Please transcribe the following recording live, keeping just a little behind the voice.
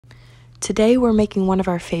Today we're making one of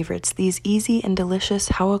our favorites, these easy and delicious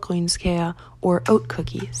havregrynskager or oat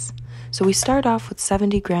cookies. So we start off with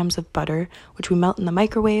 70 grams of butter, which we melt in the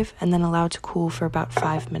microwave and then allow to cool for about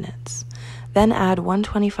 5 minutes. Then add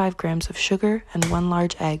 125 grams of sugar and 1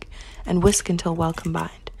 large egg and whisk until well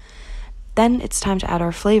combined. Then it's time to add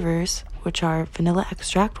our flavors, which are vanilla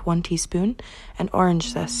extract, 1 teaspoon, and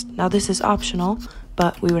orange zest. Now this is optional,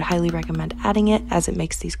 but we would highly recommend adding it as it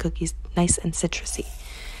makes these cookies nice and citrusy.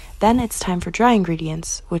 Then it's time for dry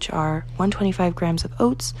ingredients, which are 125 grams of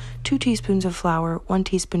oats, 2 teaspoons of flour, 1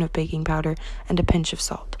 teaspoon of baking powder, and a pinch of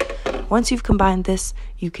salt. Once you've combined this,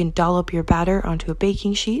 you can dollop your batter onto a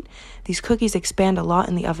baking sheet. These cookies expand a lot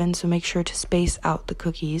in the oven, so make sure to space out the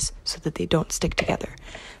cookies so that they don't stick together.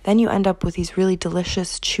 Then you end up with these really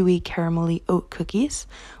delicious, chewy, caramelly oat cookies,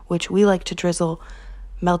 which we like to drizzle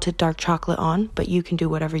melted dark chocolate on, but you can do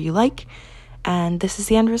whatever you like. And this is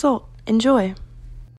the end result. Enjoy!